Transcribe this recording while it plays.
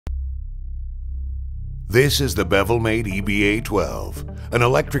This is the Bevel Mate EBA-12, an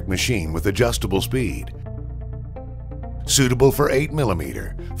electric machine with adjustable speed. Suitable for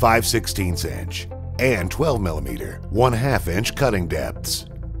 8mm, 5/16 inch, and 12mm, 1/2 inch cutting depths.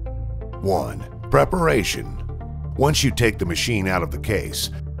 1. Preparation. Once you take the machine out of the case,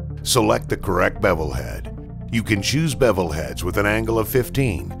 select the correct bevel head. You can choose bevel heads with an angle of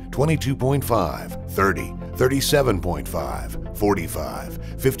 15, 22.5, 30, 37.5, 45,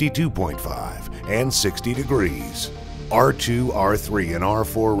 52.5, and 60 degrees. R2, R3, and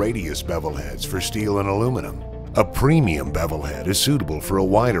R4 radius bevel heads for steel and aluminum. A premium bevel head is suitable for a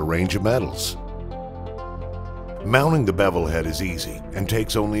wider range of metals. Mounting the bevel head is easy and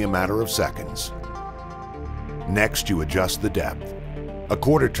takes only a matter of seconds. Next, you adjust the depth. A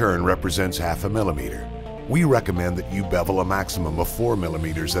quarter turn represents 1/2 millimeter. We recommend that you bevel a maximum of 4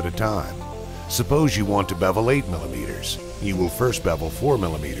 millimeters at a time. Suppose you want to bevel 8 millimeters. You will first bevel 4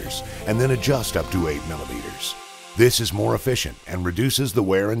 millimeters and then adjust up to 8 millimeters. This is more efficient and reduces the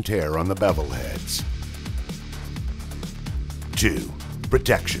wear and tear on the bevel heads. 2.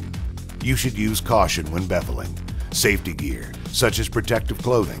 Protection. You should use caution when beveling. Safety gear, such as protective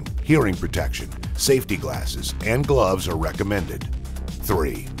clothing, hearing protection, safety glasses, and gloves are recommended.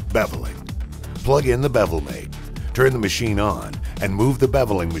 3. Beveling. Plug in the Bevel Mate, turn the machine on, and move the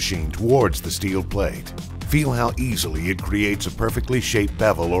beveling machine towards the steel plate. Feel how easily it creates a perfectly shaped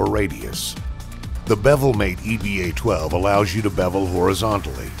bevel or radius. The Bevel Mate EBA-12 allows you to bevel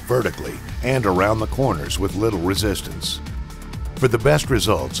horizontally, vertically, and around the corners with little resistance. For the best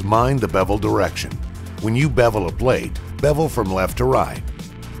results, mind the bevel direction. When you bevel a plate, bevel from left to right.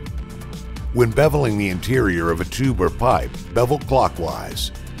 When beveling the interior of a tube or pipe, bevel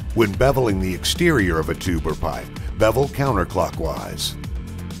clockwise. When beveling the exterior of a tube or pipe, bevel counterclockwise.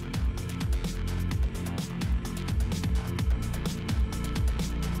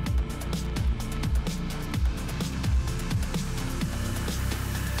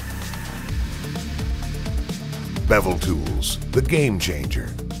 Bevel Tools, the game changer.